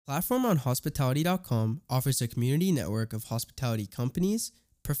PlatformOnHospitality.com offers a community network of hospitality companies,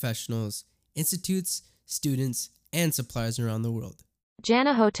 professionals, institutes, students, and suppliers around the world.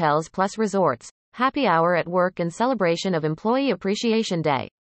 Jana Hotels Plus Resorts. Happy hour at work in celebration of Employee Appreciation Day.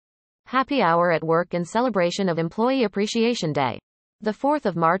 Happy hour at work in celebration of Employee Appreciation Day. The 4th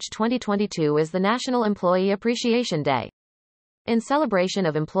of March 2022 is the National Employee Appreciation Day. In celebration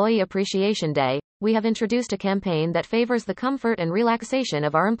of Employee Appreciation Day, we have introduced a campaign that favors the comfort and relaxation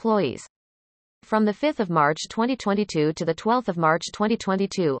of our employees. From the 5th of March 2022 to the 12th of March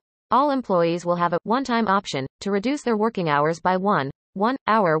 2022, all employees will have a one-time option to reduce their working hours by 1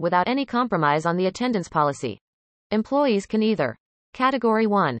 hour without any compromise on the attendance policy. Employees can either Category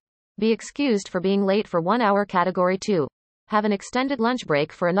 1. Be excused for being late for 1 hour. Category 2. Have an extended lunch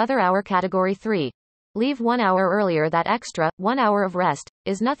break for another hour. Category 3. Leave 1 hour earlier. That extra 1 hour of rest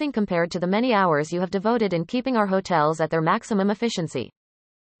is nothing compared to the many hours you have devoted in keeping our hotels at their maximum efficiency.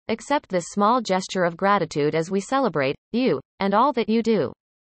 Accept this small gesture of gratitude as we celebrate you and all that you do.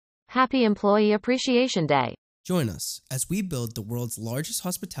 Happy Employee Appreciation Day. Join us as we build the world's largest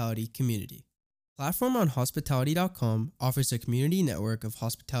hospitality community. PlatformOnHospitality.com offers a community network of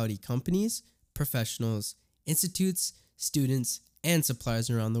hospitality companies, professionals, institutes, students, and suppliers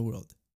around the world.